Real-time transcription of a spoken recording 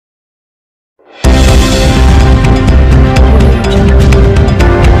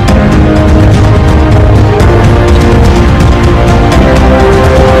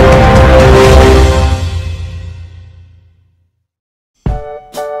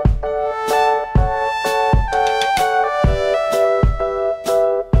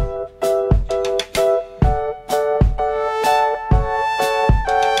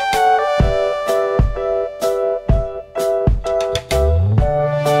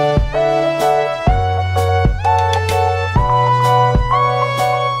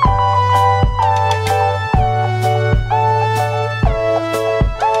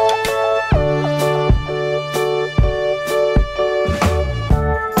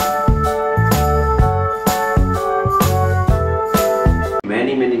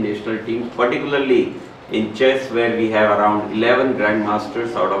particularly in chess, where we have around 11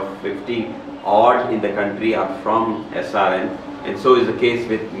 grandmasters out of 50 odd in the country are from SRM, and so is the case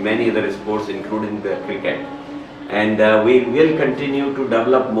with many other sports including the cricket. And we will continue to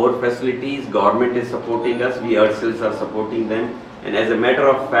develop more facilities. Government is supporting us, we ourselves are supporting them, and as a matter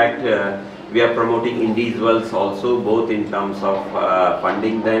of fact we are promoting individuals also, both in terms of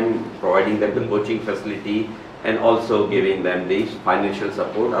funding them, providing them the coaching facility, and also giving them the financial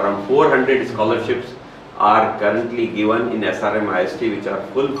support. Around 400 scholarships are currently given in SRM IST, which are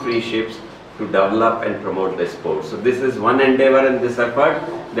full free ships to develop and promote the sport. So this is one endeavor in this effort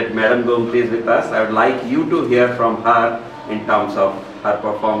that Madam Gomathi is with us. I would like you to hear from her in terms of her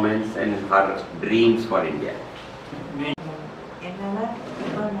performance and her dreams for India.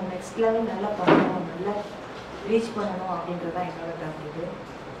 Next level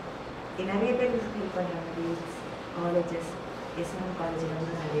reach colleges, SRM college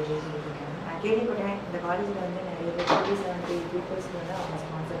the college people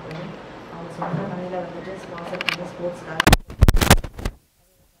sponsor sports car.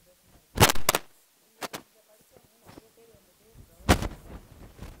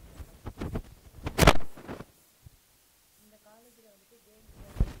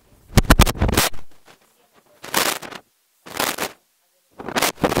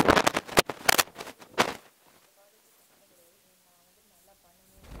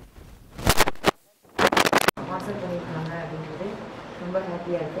 ரொம்ப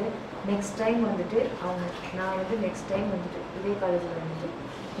ஹாப்பியா இருக்கு. Next time வந்துட்டு நான் next time வந்துட்டு இதே காலேஜில் வந்துட்டு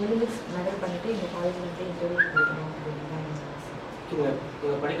Olympics medal பண்ணிட்டு இந்த காலேஜில் வந்து இன்டர்வியூ கொடுக்கணும் அப்படின்னு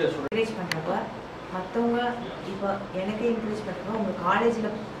என்கரேஜ் பண்ணுறப்ப மற்றவங்க இப்போ எனக்கே என்கரேஜ் பண்ணுறப்ப உங்கள் காலேஜில்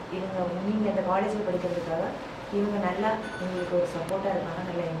நீங்கள் அந்த காலேஜில் படிக்கிறதுக்காக இவங்க நல்லா உங்களுக்கு ஒரு சப்போர்ட்டாக இருக்காங்க,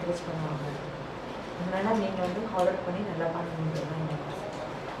 நல்லா என்கரேஜ் பண்ணுவாங்க. அதனால நீங்கள் வந்து ஆர்டர் பண்ணி நல்லா பண்ணணுன்றது தான் என்னோட ஆசை.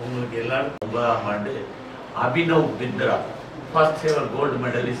 உங்களுக்கு எல்லாரும் 9ஆம் ஆண்டு Abhinav Bindra first ever gold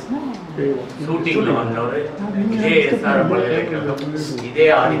medalist shooting வந்தவர் இதே SRM பல்கலைக்கழகம் இதே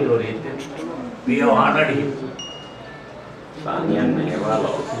ஆடிட்டோரியத்தில் we have honored him. Sania Nehwal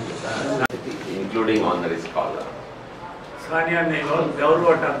including honorary scholar. Sania Nehwal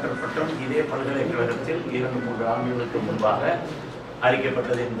கௌரவ டாக்டர் பட்டம் இதே பல்கலைக்கழகத்தில் 2-3 ஆண்டுகளுக்கு முன்பாக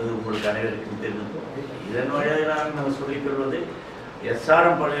அறிக்கப்பட்டது என்பது உங்களுக்கு அனைவருக்கும் தெரியும். இதன் வழியாக நான் சொல்லிக்கொள்வது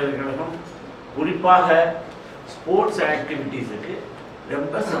SRM பல்கலைக்கழகம் குறிப்பாக ஸ்போர்ட்ஸ் ஆக்டிவிட்டீஸுக்கு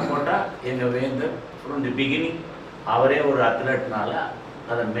ரொம்ப சப்போர்ட்டாக எங்கள் வேந்தர் ஃப்ரம் தி பிகினிங் அவரே ஒரு அத்லெட்னால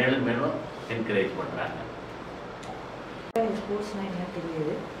அதை மேலும் மேலும் என்கரேஜ் பண்ணுறாங்க. ஸ்போர்ட்ஸ்னால் என்ன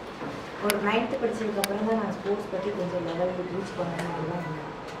தெரியுது, ஒரு 9th படித்ததுக்கப்புறம் தான் நான் ஸ்போர்ட்ஸ் பற்றி கொஞ்சம் லெவலுக்கு ரீச் பண்ணணும் தான்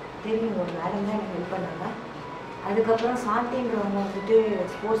தெரியும். ஒரு மேடம் தான் எனக்கு ஹெல்ப் பண்ணாங்க. அதுக்கப்புறம் சாந்தின்றவங்க வந்துட்டு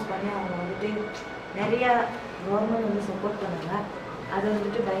ஸ்போர்ட்ஸ் பண்ணி அவங்க வந்துட்டு நிறையா கவர்மெண்ட் வந்து சப்போர்ட் பண்ணாங்க. அது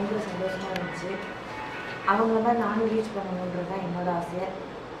வந்துட்டு பயங்கர சந்தோஷமாக இருந்துச்சு. அவங்கள தான் நானும் ரீச் பண்ணணுன்றது தான் என்னோடய ஆசை.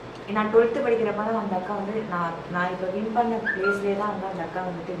 நான் 12th படிக்கிறப்ப தான் அந்த அக்கா வந்து நான் இப்போ வின் பண்ண பிளேஸ்லேயே தான் வந்து அந்த அக்கா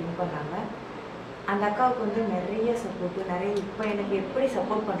வந்துட்டு வின் பண்ணாங்க. அந்த அக்காவுக்கு வந்து நிறைய சப்போர்ட்டு இப்போ எனக்கு எப்படி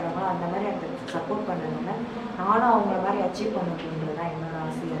சப்போர்ட் பண்ணுறாங்களோ அந்த மாதிரி அந்த சப்போர்ட் பண்ணதுனால நானும் அவங்கள மாதிரி அச்சீவ் பண்ணணுன்றது தான் என்னோடய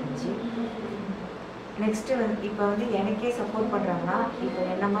ஆசையாக இருந்துச்சு. நெக்ஸ்ட்டு இப்போ வந்து எனக்கே சப்போர்ட் பண்ணுறாங்கன்னா இப்போ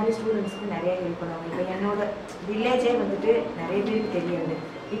என்ன மாதிரி ஸ்டூடெண்ட்ஸ்க்கு நிறைய ஹெல்ப் பண்ணுவாங்க. இப்போ என்னோடய வில்லேஜே வந்துட்டு நிறைய பேருக்கு தெரியாது.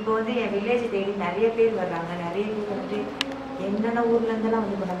 இப்போ வந்து என் வில்லேஜ் தேடி நிறைய பேர் வர்றாங்க. நிறைய பேர் வந்துட்டு என்னென்ன ஊர்லேருந்துலாம்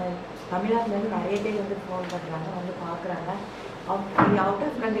வந்து இப்போ நம்ம தமிழ்நாட்டிலேருந்து நிறைய பேர் வந்து ஃபோன் பண்ணுறாங்க, வந்து பார்க்குறாங்க. அவுட்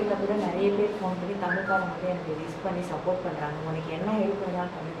ஆஃப் கண்ட்ரியில் கூட நிறைய பேர் ஃபோன் பண்ணி தமிழ்காரங்க வந்து எனக்கு ரிஸ்க் பண்ணி சப்போர்ட் பண்ணுறாங்க. உனக்கு என்ன ஹெல்ப்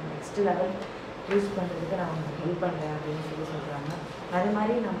பண்ணாலும் பண்ணி நெக்ஸ்ட் லெவல் யூஸ் பண்ணுறதுக்கு நான் உங்களுக்கு ஹெல்ப் பண்ணுறேன் அப்படின்னு சொல்கிறாங்க. அது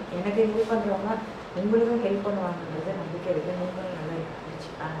மாதிரி எனக்கு ஹெல்ப் பண்ணுறவங்க உங்களுக்கும் ஹெல்ப் பண்ணுவாங்கன்றது நம்பிக்கை இருக்குது. நீங்களும் நல்லா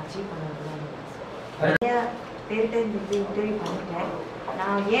அச்சீவ் பண்ணுறது தான் நிறையா பேர்கிட்ட இந்த இன்டர்வியூ பண்ணிட்டேன்.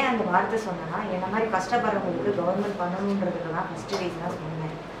 நான் ஏன் அந்த வார்த்தை சொன்னேன்னா, என்ன மாதிரி கஷ்டப்படுறவங்களுக்கு கவர்மெண்ட் பண்ணணுன்றதுக்கு தான் ஃபஸ்ட்டு ரீசனாக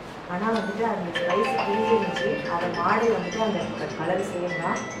சொன்னேன். ஆனால் வந்துட்டு அந்த ஸ்பைஸ் கிழிஞ்சிருந்துச்சு. அதை மாடு வந்துட்டு அந்த கலர்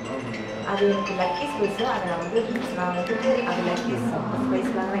செய்யலாம். அது எனக்கு லக்கி ஸ்பைஸு. அதை நான் வந்துட்டு அது லக்கி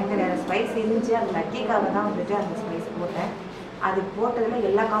ஸ்பைஸ்க்காக எங்கே ஸ்பைஸ் இருந்துச்சு, அது லக்கிக்காக தான் வந்துட்டு அந்த ஸ்பைஸ் போட்டேன். அது போட்டதில்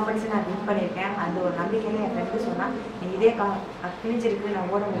எல்லா காம்படிஷனும் நான் வின் பண்ணியிருக்கேன். அந்த ஒரு நம்பிக்கையில் என் ஃப்ரெண்டு சொன்னால், நீ இதே கிழிஞ்சிருக்கு,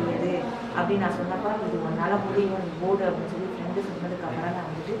 நான் ஓட முடியாது அப்படின்னு நான் சொன்னப்போ, இது உன்னால் முடியும், நீ போடு அப்படின்னு சொல்லி ஃப்ரெண்டு சொன்னதுக்கப்புறம் நான்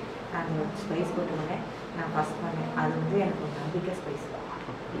வந்துட்டு நான் அந்த ஸ்பைஸ் போட்டு வந்தேன். நான் ஃபஸ்ட் பண்ணேன். அது வந்து எனக்கு ஒரு நம்பிக்கை ஸ்பைஸ்.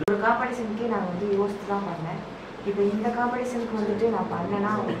 ஒரு காம்படிஷனுக்கே நான் வந்து யோசித்து தான் பண்ணேன். இப்போ இந்த காம்படிஷனுக்கு வந்துட்டு நான்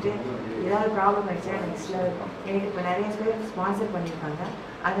பண்ணேன்னா வந்துட்டு ஏதாவது ப்ராப்ளம் ஆகிடுச்சுன்னா நெக்ஸ்ட் லெவல் எனக்கு இப்போ நிறைய பேர் ஸ்பான்சர் பண்ணியிருக்காங்க.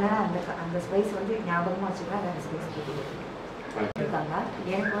 அதனால் அந்த ஸ்பைஸ் வந்து ஞாபகமாக வச்சுக்கலாம். அந்த ஸ்பைஸ் போட்டு இருக்காங்க.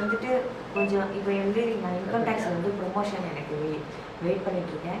 எனக்கு வந்துட்டு கொஞ்சம் இப்போ வந்து நான் இன்கம் டேக்ஸ் வந்து ப்ரொமோஷன் எனக்கு வெயிட்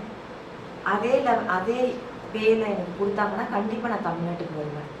பண்ணிகிட்ருக்கேன். அதே பேல எனக்கு கொடுத்தாங்கன்னா கண்டிப்பாக நான் தமிழ்நாட்டுக்கு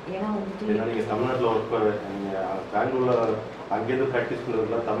வருவேன். ஏன்னா வந்துட்டு நீங்கள் தமிழ்நாட்டில் ஒர்க் நீங்கள் பெங்களூரில் அங்கேருந்து ப்ராக்டிஸ்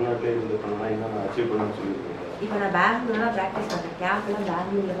பண்ணுறதுலாம் தமிழ்நாட்டிலே இருந்து பண்ணனா என்ன அச்சீவ் பண்ணணும்னு சொல்லியிருக்கீங்க. இப்போ நான் பெங்களூர்லாம் ப்ராக்டிஸ் பண்ணுறேன். கேம்ப்லாம்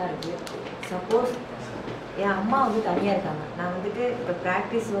பெங்களூரில் தான் இருக்குது. சப்போஸ் என் அம்மா வந்து தனியாக இருக்காங்க. நான் வந்துட்டு இப்போ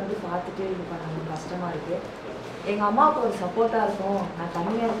ப்ராக்டிஸ் வந்து பார்த்துட்டு இது பண்ணணும் கஷ்டமாக இருக்குது. எங்கள் அம்மாவுக்கு ஒரு சப்போர்ட்டாக இருக்கும். நான்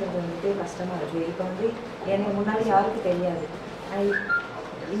தனியாக இருக்கிறது வந்துட்டு கஷ்டமாக இருக்குது. இப்போ வந்து எனக்கு முன்னாடி யாருக்கும் தெரியாது.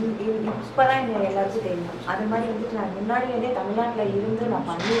 இப்போ தான் எனக்கு எல்லாருக்கும் தெரியும். அது மாதிரி வந்துட்டு நான் முன்னாடி தமிழ்நாட்டில் இருந்து நான்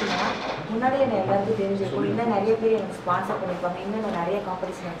பண்ணியிருந்தேன்னா முன்னாடி எனக்கு எல்லாருக்கும் தெரிஞ்சிருக்கும். இன்னும் நிறைய பேர் எனக்கு ஸ்பான்சர் பண்ணியிருப்பாங்க. இன்னும் நான் நிறைய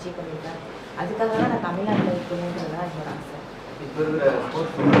காம்படிஷன் அச்சீவ் பண்ணியிருக்கேன். அதுக்காக தான் நான் தமிழ்நாட்டில் இருக்கணுன்றது தான் என்னோட ஆசை.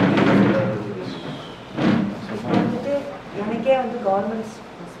 இப்போ வந்துட்டு எனக்கே வந்து கவர்மெண்ட்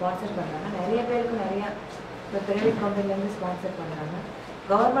ஸ்பான்சர் பண்ணுறாங்க. நிறைய பேருக்கு நிறையா இப்போ ப்ரைவேட் கம்பெனிலேருந்து ஸ்பான்சர் பண்ணுறாங்க.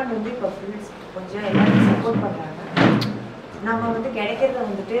 கவர்மெண்ட் வந்து இப்போ கொஞ்சம் எல்லாருக்கும் சப்போர்ட் பண்ணுறாங்க. நம்ம வந்து கிடைக்கிறத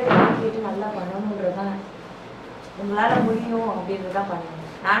வந்துட்டு வாங்கிட்டு நல்லா பண்ணணுன்றது தான், உங்களால் முடியும் அப்படின்றது தான் பண்ணணும்.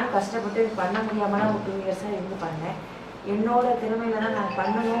 நானும் கஷ்டப்பட்டு பண்ண முடியாமலாம் ஒரு 2 இயர்ஸாக இருந்து பண்ணேன். என்னோட திறமையில தான் நான்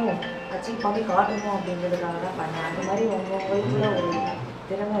பண்ணணும், அச்சீவ் பண்ணி காட்டணும் அப்படின்றதுக்காக தான் பண்ணேன். அந்த மாதிரி உங்களுக்குள்ள ஒரு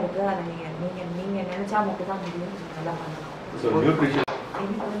திறமை இருக்குது. அதை நீங்கள் நினச்சா மட்டும்தான் முடியும். நல்லா பண்ணலாம்.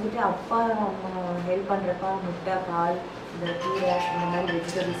 எனக்கு வந்துட்டு அப்பா அம்மா ஹெல்ப் பண்ணுறப்பா முட்டை, பால், இந்த கீரை, இந்த மாதிரி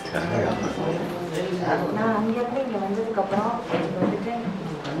வெஜிடபிள்ஸ் நான் அங்கேருந்து இங்கே வந்ததுக்கப்புறம் எனக்கு வந்துட்டு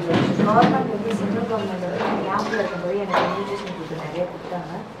கவர்மெண்ட் வந்து சென்ட்ரல் கவர்மெண்ட் வந்து கேம்பில் இருக்கும்போது எனக்கு நியூட்ரிஷன் ஃபுட்டு நிறைய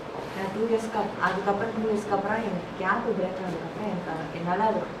கொடுத்தாங்க. நான் 2 இயர்ஸ்க்கு அதுக்கப்புறம் 2 இயர்ஸ்க்கு அப்புறம் எனக்கு கேம்ப்பு பிரேக் ஆனதுக்கப்புறம் எனக்கு என்னால்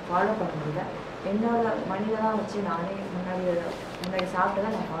அதை ஃபாலோ பண்ண முடியல. என்னோட மணியில் தான் வச்சு நானே முன்னாடி சாப்பிட்டு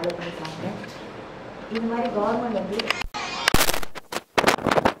தான் நான் ஃபாலோ பண்ணி சாப்பிட்டேன். இது மாதிரி கவர்மெண்ட் வந்து